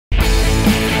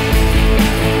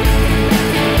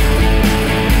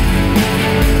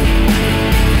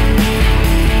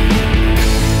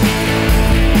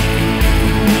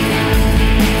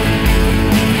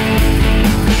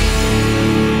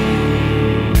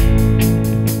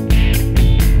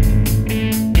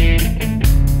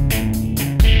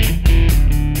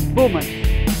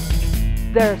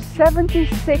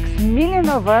76 million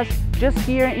of us just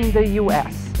here in the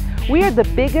US. We are the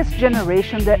biggest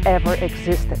generation that ever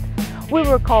existed. We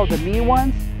were called the me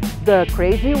ones, the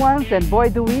crazy ones, and boy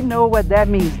do we know what that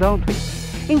means, don't we?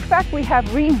 In fact, we have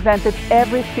reinvented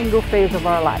every single phase of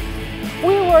our lives.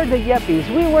 We were the yuppies,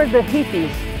 we were the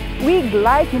hippies. We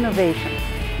like innovation.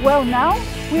 Well, now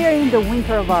we are in the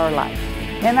winter of our lives,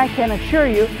 and I can assure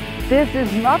you, this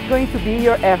is not going to be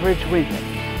your average winter.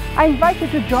 I invite you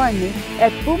to join me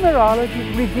at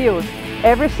Boomerology Reviewed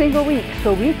every single week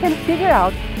so we can figure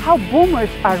out how boomers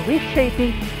are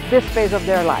reshaping this phase of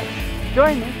their lives.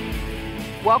 Join me.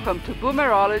 Welcome to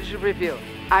Boomerology Reviewed.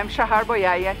 I'm Shahar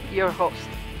Boyayan, your host.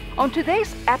 On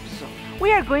today's episode,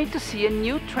 we are going to see a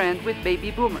new trend with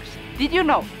baby boomers. Did you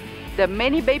know that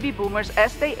many baby boomers,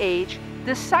 as they age,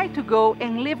 decide to go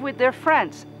and live with their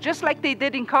friends, just like they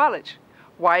did in college?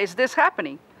 Why is this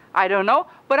happening? I don't know,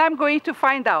 but I'm going to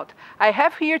find out. I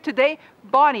have here today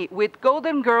Bonnie with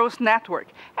Golden Girls Network,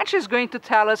 and she's going to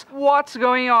tell us what's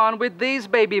going on with these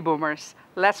baby boomers.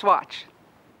 Let's watch.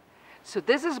 So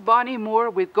this is Bonnie Moore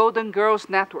with Golden Girls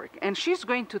Network, and she's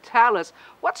going to tell us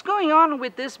what's going on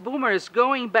with these boomers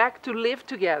going back to live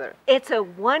together. It's a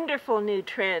wonderful new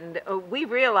trend. We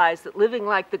realize that living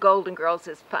like the Golden Girls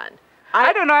is fun.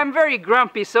 I don't know, I'm very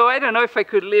grumpy, so I don't know if I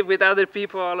could live with other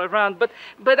people all around, but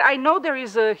I know there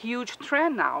is a huge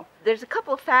trend now. There's a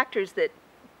couple of factors that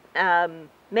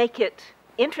make it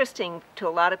interesting to a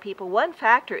lot of people. One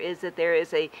factor is that there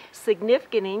is a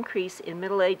significant increase in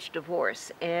middle-age divorce,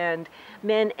 and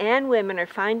men and women are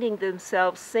finding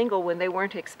themselves single when they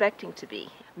weren't expecting to be.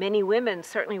 Many women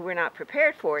certainly were not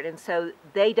prepared for it, and so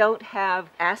they don't have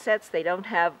assets, they don't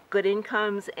have good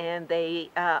incomes, and they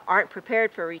aren't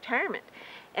prepared for retirement.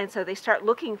 And so they start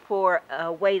looking for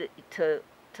a way to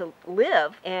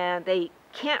live, and they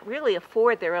can't really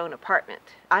afford their own apartment.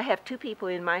 I have two people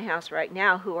in my house right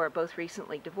now who are both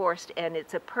recently divorced, and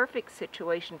it's a perfect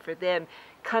situation for them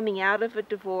coming out of a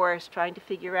divorce, trying to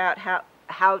figure out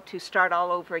how to start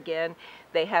all over again.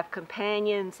 They have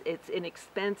companions, it's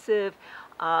inexpensive,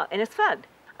 and it's fun.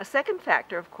 A second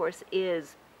factor, of course,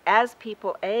 is as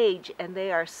people age and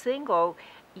they are single,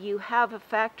 you have a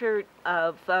factor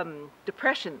of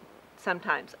depression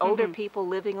sometimes. Older people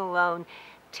living alone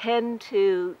tend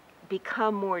to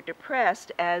become more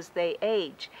depressed as they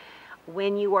age.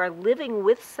 When you are living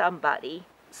with somebody,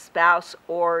 spouse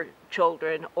or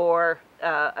children or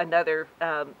another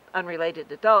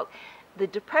unrelated adult, the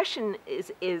depression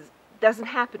doesn't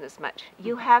happen as much.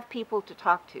 You have people to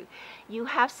talk to. You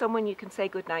have someone you can say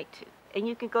goodnight to, and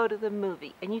you can go to the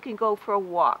movie, and you can go for a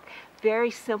walk.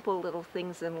 Very simple little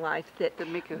things in life that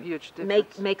make a huge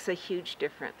difference. Makes a huge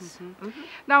difference.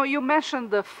 Now, you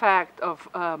mentioned the fact of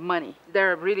money.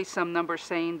 There are really some numbers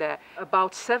saying that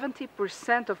about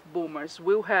 70% of boomers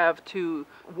will have to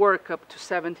work up to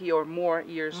 70 or more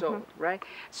years old, right?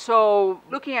 So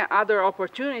looking at other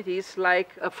opportunities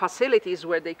like facilities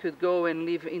where they could go and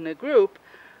live in a group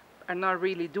are not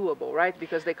really doable, right?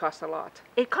 Because they cost a lot.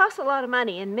 It costs a lot of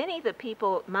money, and many of the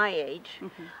people my age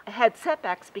had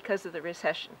setbacks because of the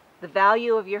recession. The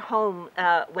value of your home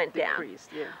went down. Decreased,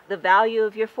 yeah. The value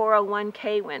of your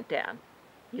 401k went down.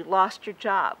 You lost your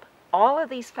job. All of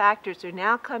these factors are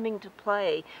now coming to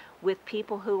play with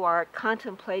people who are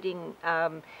contemplating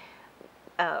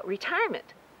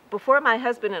retirement. Before my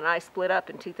husband and I split up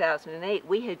in 2008,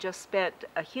 we had just spent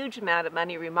a huge amount of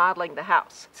money remodeling the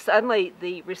house. Suddenly,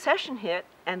 the recession hit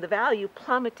and the value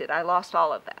plummeted. I lost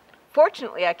all of that.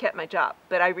 Fortunately, I kept my job,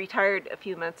 but I retired a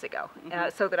few months ago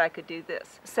so that I could do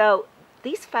this. So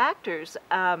these factors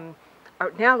are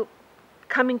now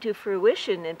coming to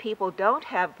fruition, and people don't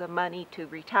have the money to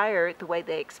retire the way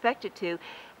they expected to.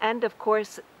 And of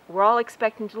course, we're all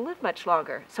expecting to live much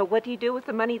longer. So what do you do with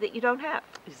the money that you don't have?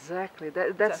 Exactly.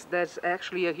 That's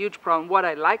actually a huge problem. What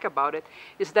I like about it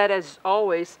is that, as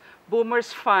always,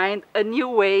 boomers find a new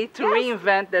way to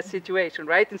reinvent that situation,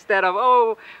 right? Instead of,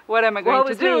 oh, what am I going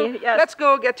to do? Yes. Let's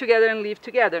go get together and live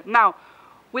together. Now,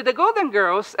 with the Golden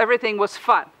Girls, everything was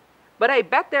fun. But I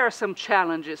bet there are some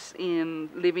challenges in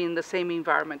living in the same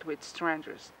environment with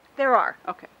strangers. There are.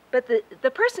 Okay. But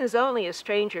the person is only a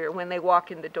stranger when they walk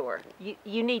in the door.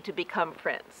 You need to become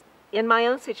friends. In my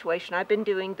own situation, I've been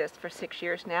doing this for 6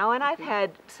 years now, and I've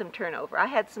had some turnover. I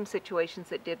had some situations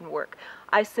that didn't work.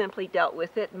 I simply dealt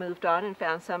with it, moved on, and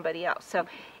found somebody else. So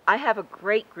I have a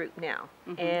great group now,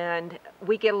 and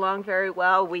we get along very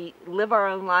well. We live our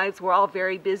own lives. We're all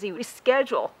very busy. We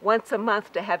schedule once a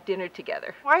month to have dinner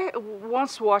together. I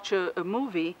once watched a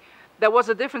movie that was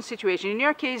a different situation. In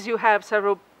your case, you have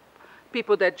several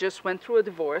people that just went through a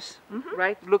divorce,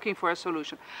 right, looking for a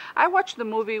solution. I watched the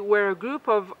movie where a group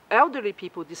of elderly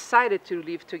people decided to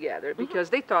live together because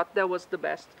they thought that was the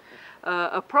best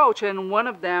approach, and one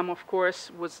of them, of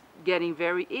course, was getting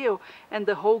very ill, and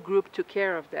the whole group took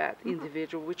care of that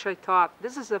individual, which I thought,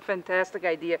 this is a fantastic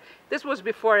idea. This was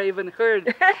before I even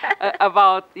heard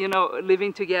about, you know,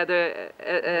 living together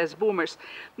as boomers.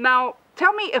 Now,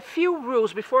 tell me a few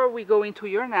rules before we go into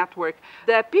your network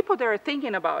that people that are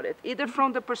thinking about it, either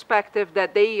from the perspective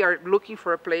that they are looking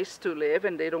for a place to live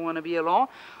and they don't want to be alone,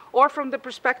 or from the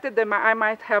perspective that I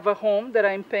might have a home that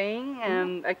I'm paying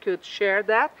and I could share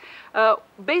that.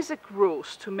 Basic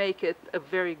rules to make it a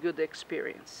very good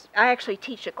experience. I actually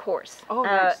teach a course. Oh,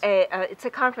 nice. It's a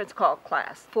conference call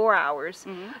class, 4 hours,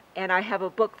 and I have a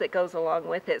book that goes along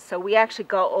with it. So we actually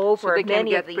go over So they can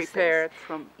many get of these prepared things.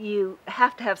 from. You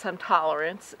have to have some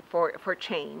tolerance for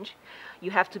change.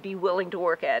 You have to be willing to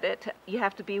work at it. You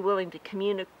have to be willing to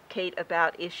communicate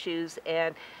about issues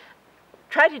and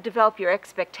try to develop your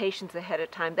expectations ahead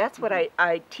of time. That's what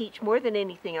I teach more than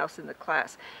anything else in the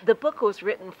class. The book was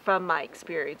written from my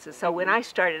experiences. So when I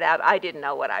started out, I didn't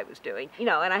know what I was doing. You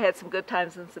know, and I had some good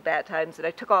times and some bad times, and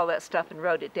I took all that stuff and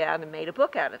wrote it down and made a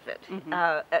book out of it.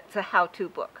 It's a how-to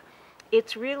book.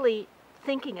 It's really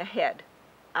thinking ahead.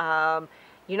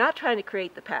 You're not trying to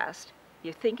create the past.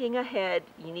 You're thinking ahead.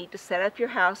 You need to set up your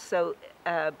house so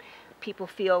people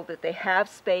feel that they have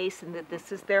space and that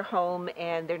this is their home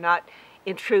and they're not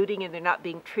intruding and they're not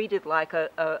being treated like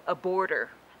a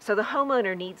boarder. So the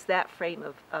homeowner needs that frame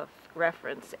of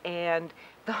reference. And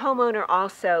the homeowner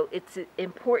also, it's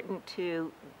important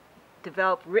to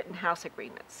develop written house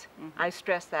agreements. I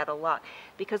stress that a lot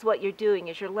because what you're doing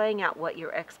is you're laying out what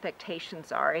your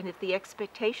expectations are, and if the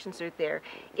expectations are there,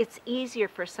 it's easier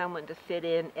for someone to fit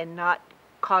in and not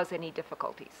cause any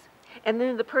difficulties. And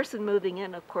then the person moving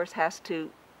in, of course, has to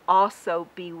also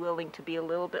be willing to be a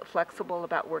little bit flexible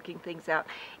about working things out.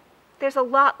 There's a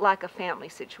lot like a family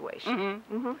situation.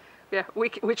 Yeah,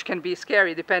 which can be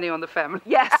scary depending on the family.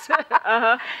 Yes.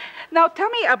 Now tell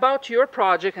me about your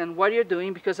project and what you're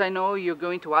doing, because I know you're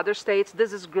going to other states.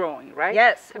 This is growing, right?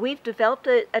 Yes, we've developed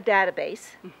a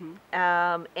database,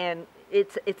 and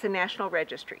it's a national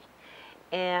registry,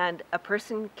 and a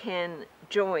person can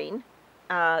join.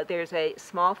 There's a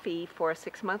small fee for a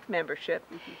 6-month membership.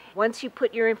 Once you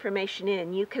put your information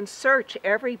in, you can search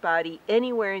everybody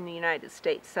anywhere in the United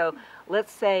States. So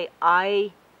let's say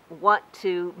I want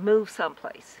to move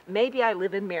someplace. Maybe I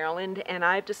live in Maryland and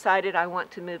I've decided I want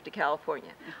to move to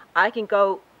California. I can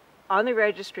go on the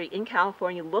registry in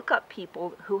California, look up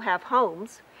people who have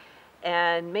homes,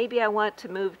 and maybe I want to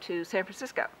move to San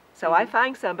Francisco. So I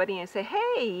find somebody and say,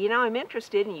 hey, you know, I'm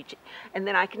interested in you. And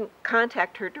then I can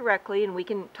contact her directly and we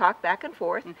can talk back and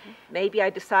forth. Maybe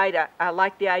I decide I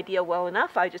like the idea well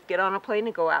enough, I just get on a plane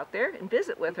and go out there and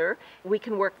visit with her. We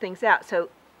can work things out. So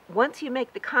once you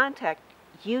make the contact,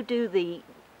 you do the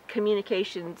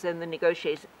communications and the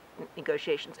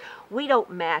negotiations. We don't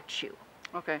match you.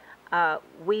 Okay.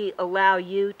 We allow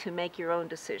you to make your own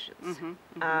decisions,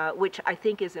 which I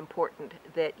think is important,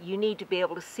 that you need to be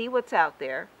able to see what's out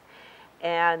there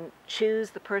and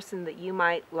choose the person that you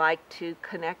might like to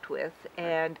connect with.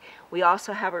 And we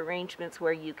also have arrangements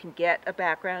where you can get a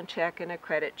background check and a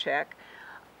credit check.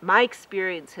 My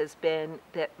experience has been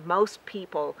that most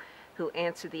people who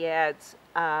answer the ads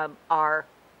are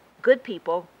good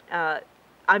people.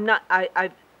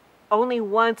 I've only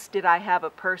once did I have a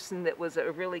person that was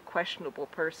a really questionable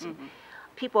person.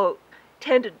 People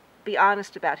tend to be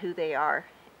honest about who they are,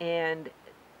 and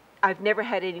I've never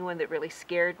had anyone that really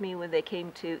scared me when they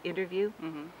came to interview.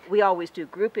 We always do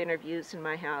group interviews in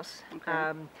my house.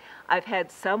 Okay. I've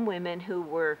had some women who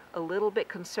were a little bit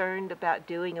concerned about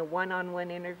doing a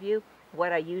one-on-one interview.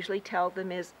 What I usually tell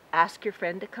them is ask your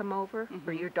friend to come over,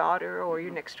 or your daughter, or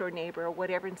your next door neighbor, or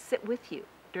whatever, and sit with you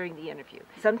during the interview.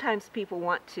 Sometimes people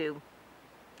want to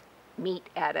meet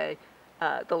at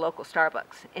the local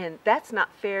Starbucks, and that's not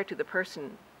fair to the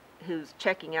person who's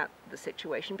checking out the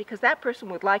situation, because that person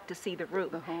would like to see the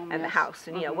room, and the house,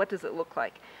 and you know, what does it look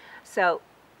like. So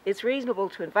it's reasonable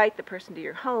to invite the person to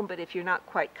your home, but if you're not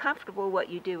quite comfortable, what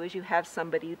you do is you have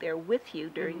somebody there with you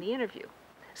during the interview.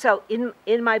 So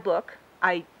in my book,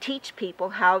 I teach people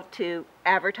how to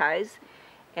advertise,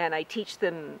 and I teach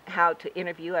them how to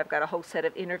interview. I've got a whole set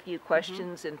of interview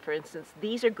questions, and for instance,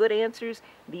 these are good answers,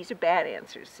 these are bad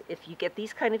answers. If you get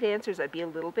these kind of answers, I'd be a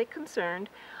little bit concerned.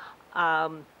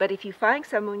 But if you find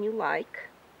someone you like,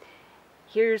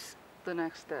 here's The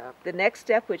next step. the next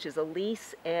step, which is a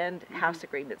lease and house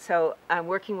agreement. So I'm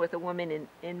working with a woman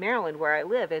in Maryland where I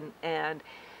live, and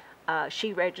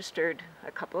she registered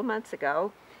a couple of months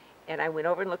ago, And I went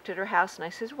over and looked at her house, and I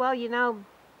says, well, you know,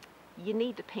 you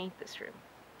need to paint this room.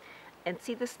 And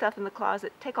see this stuff in the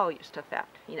closet? Take all your stuff out.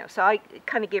 You know, so I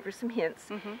kind of gave her some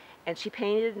hints. And she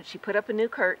painted, and she put up a new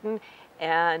curtain.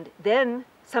 And then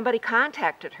somebody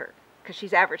contacted her, because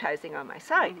she's advertising on my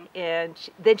site. And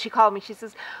then she called me. She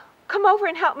says, come over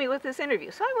and help me with this interview.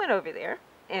 So I went over there,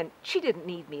 and she didn't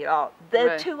need me at all.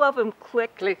 The two of them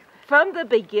clicked. From the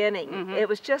beginning. It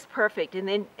was just perfect.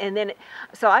 And then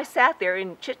so I sat there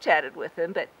and chit-chatted with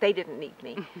them, but they didn't need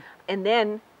me. And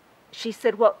then she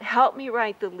said, well, help me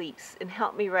write the lease and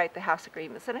help me write the house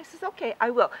agreements. And I says, okay, I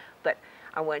will. But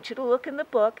I want you to look in the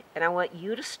book, and I want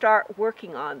you to start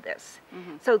working on this.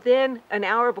 So then an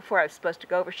hour before I was supposed to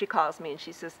go over, she calls me and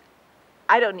she says,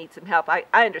 I don't need some help. I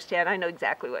understand. I know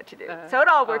exactly what to do. So it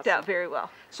all worked out very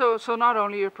well. So not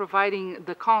only you're providing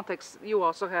the context, you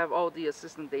also have all the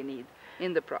assistance they need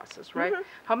in the process, right?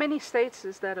 How many states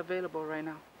is that available right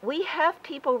now? We have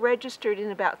people registered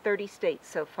in about 30 states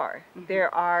so far.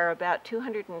 There are about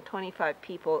 225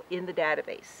 people in the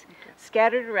database,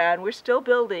 scattered around. We're still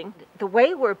building. The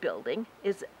way we're building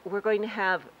is we're going to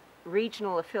have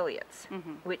regional affiliates,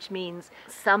 which means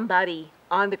somebody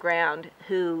on the ground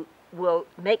who will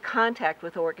make contact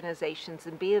with organizations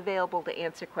and be available to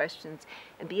answer questions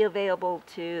and be available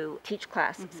to teach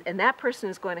classes. And that person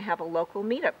is going to have a local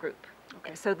meetup group.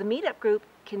 So the meetup group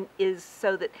is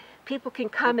so that people can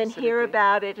come and hear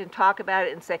about it and talk about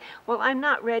it and say, well, I'm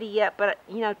not ready yet, but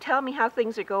you know, tell me how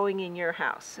things are going in your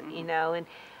house, you know, and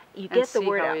you get the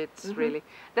word out. It's really,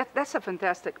 that's a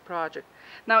fantastic project.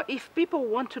 Now, if people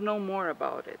want to know more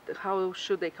about it, how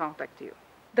should they contact you?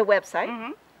 The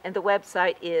website. And the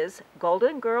website is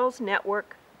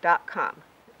goldengirlsnetwork.com.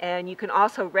 And you can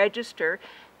also register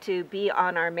to be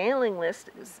on our mailing list.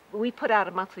 We put out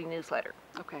a monthly newsletter.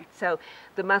 So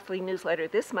the monthly newsletter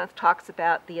this month talks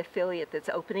about the affiliate that's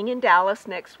opening in Dallas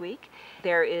next week.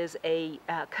 There is a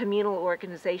communal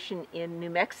organization in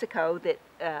New Mexico that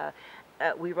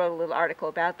we wrote a little article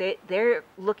about. They're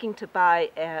looking to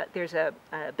buy, there's a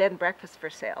bed and breakfast for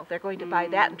sale. They're going to buy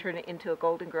that and turn it into a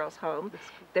Golden Girls home.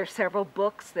 There's several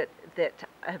books that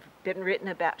have been written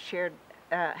about shared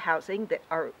housing that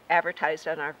are advertised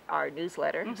on our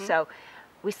newsletter. So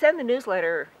we send the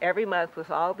newsletter every month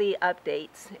with all the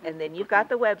updates, and then you've got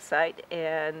the website,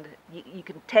 and you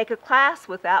can take a class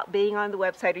without being on the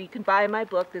website, or you can buy my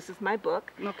book. This is my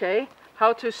book.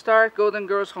 How to start Golden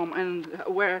Girls Home, and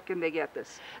where can they get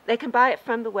this? They can buy it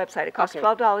from the website. It costs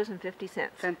 $12.50.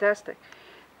 Fantastic.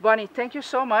 Bonnie, thank you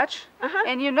so much.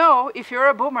 And you know, if you're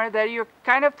a boomer, that you're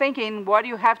kind of thinking what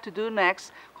you have to do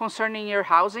next concerning your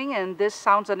housing, and this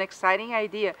sounds an exciting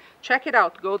idea. Check it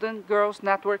out,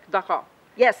 goldengirlsnetwork.com.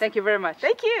 Yes. Thank you very much.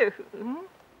 Thank you.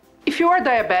 If you are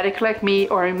diabetic like me,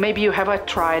 or maybe you have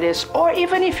arthritis, or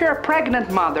even if you're a pregnant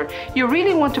mother, you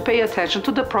really want to pay attention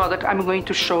to the product I'm going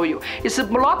to show you. It's a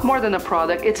lot more than a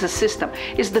product, it's a system.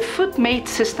 It's the FootMate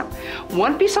system.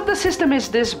 One piece of the system is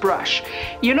this brush.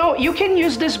 You know, you can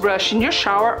use this brush in your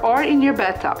shower or in your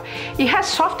bathtub. It has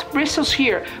soft bristles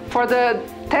here for the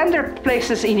tender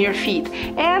places in your feet,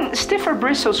 and stiffer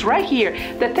bristles right here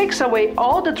that takes away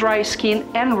all the dry skin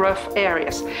and rough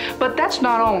areas. But that's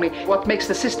not only what makes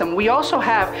the system. We also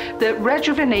have the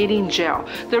rejuvenating gel.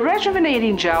 The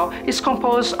rejuvenating gel is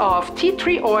composed of tea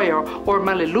tree oil or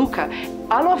melaleuca,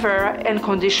 aloe vera, and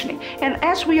conditioning. And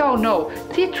as we all know,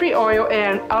 tea tree oil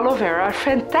and aloe vera are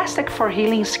fantastic for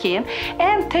healing skin,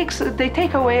 and they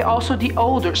take away also the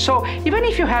odor. So even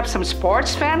if you have some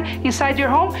sports fan inside your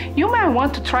home, you might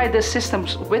want to try the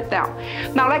systems with them.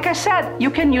 Now, like I said,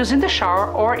 you can use in the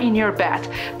shower or in your bath.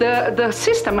 The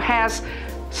system has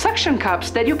suction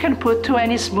cups that you can put to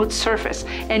any smooth surface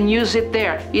and use it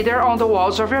there, either on the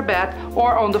walls of your bed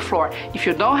or on the floor. If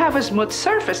you don't have a smooth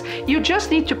surface, you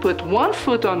just need to put one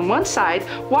foot on one side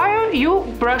while you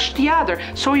brush the other,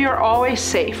 so you're always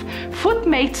safe.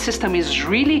 FootMate system is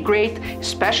really great,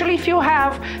 especially if you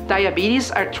have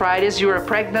diabetes, arthritis, you're a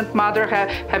pregnant mother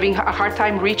having a hard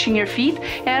time reaching your feet,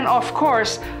 and of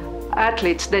course,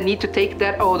 athletes that need to take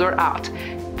that odor out.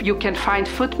 You can find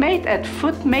FootMate at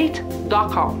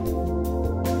footmate.com.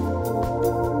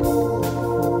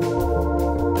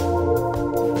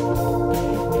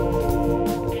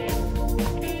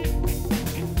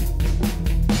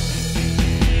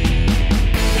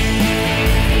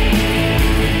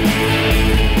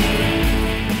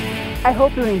 I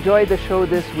hope you enjoyed the show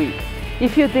this week.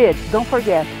 If you did, don't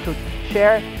forget to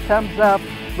share, thumbs up,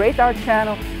 rate our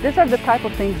channel. These are the type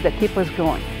of things that keep us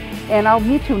going. And I'll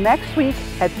meet you next week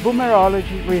at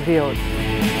Boomerology Revealed.